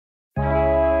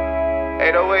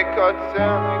808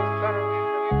 Kartel.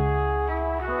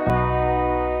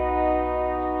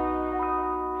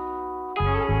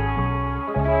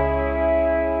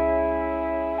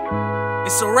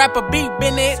 It's a rapper beat,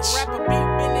 bitch.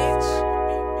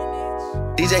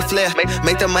 DJFlippp,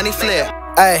 make the money flip.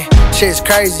 Ayy, shit's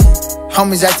crazy.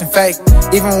 Homies acting fake.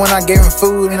 Even when I gave him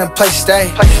food and a place to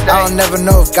stay. I don't never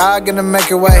know if God gonna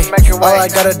make a way. All I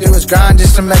gotta do is grind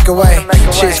just to make a way.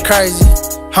 Shit's crazy.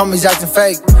 Homies acting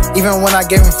fake. Even when I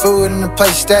gave him food and a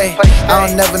place to stay. I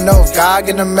don't never know if God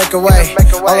gonna make a way.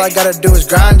 All I gotta do is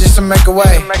grind just to make a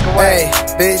way. Hey,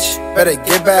 bitch, better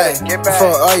get back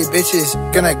before all you bitches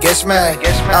gonna get smacked.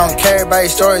 I don't care about your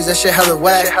stories, that shit hella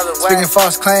whack. Speaking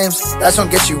false claims, that's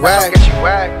gonna get you whacked.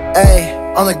 Hey,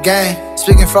 on the game,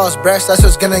 speaking false breaths, that's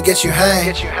what's gonna get you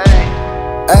hanged.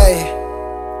 Hey,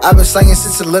 I've been slanging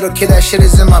since a little kid, that shit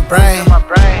is in my brain.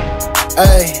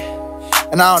 Hey,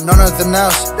 and I don't know nothing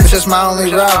else, it's just my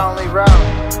only route.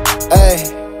 Hey,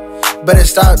 better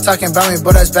stop talking about me,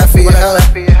 but that's bad for your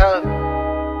health.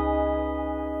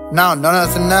 Now I don't know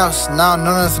nothing else, now I don't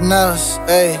know nothing else.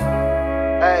 Hey,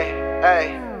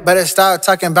 better stop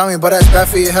talking about me, but that's bad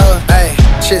for your health. Hey,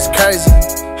 shit's crazy,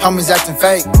 homies acting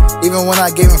fake. Even when I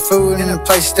gave him food and a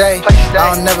place to stay.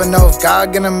 I don't never know if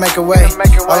God gonna make a way.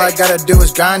 All I gotta do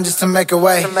is grind just to make a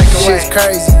way. Shit's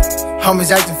crazy,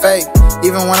 homies acting fake.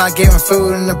 Even when I gave him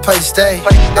food and a place to stay.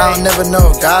 I don't never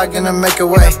know if God gonna make a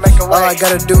way. All I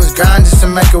gotta do is grind just to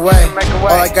make a way.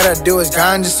 All I gotta do is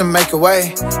grind just to make a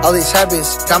way. All these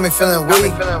habits got me feeling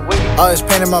weak. All this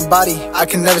pain in my body, I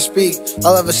can never speak.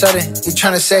 All of a sudden, you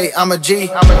tryna say I'm a G,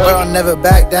 but I'll never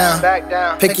back down.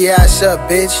 Pick your ass up,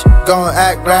 bitch, go and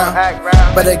act round.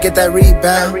 Better get that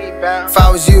rebound. If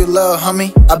I was you, little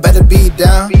homie, I better be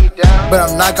down. But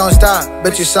I'm not gonna stop,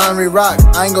 bet you selling me rock.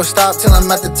 I ain't gonna stop till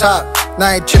I'm at the top. Now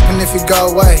I ain't tripping if you go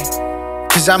away,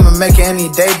 cause I'ma make it any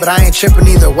day, but I ain't tripping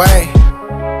either way.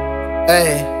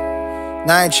 Hey,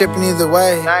 now I ain't tripping either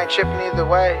way.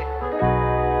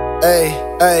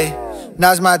 Hey,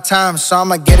 now's my time, so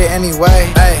I'ma get it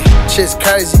anyway. Hey, shit's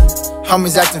crazy,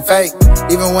 homies acting fake.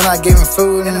 Even when I gave him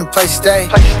food and a place to stay.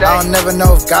 I don't never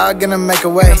know if God gonna make a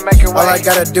way. All I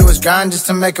gotta do is grind just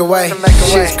to make a way.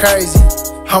 Shit's crazy,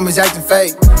 homies acting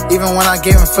fake. Even when I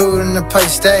gave him food and a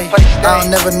place to stay. I don't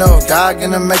never know if God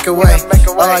gonna make a way.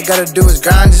 All I gotta do is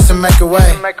grind just to make a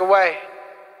way.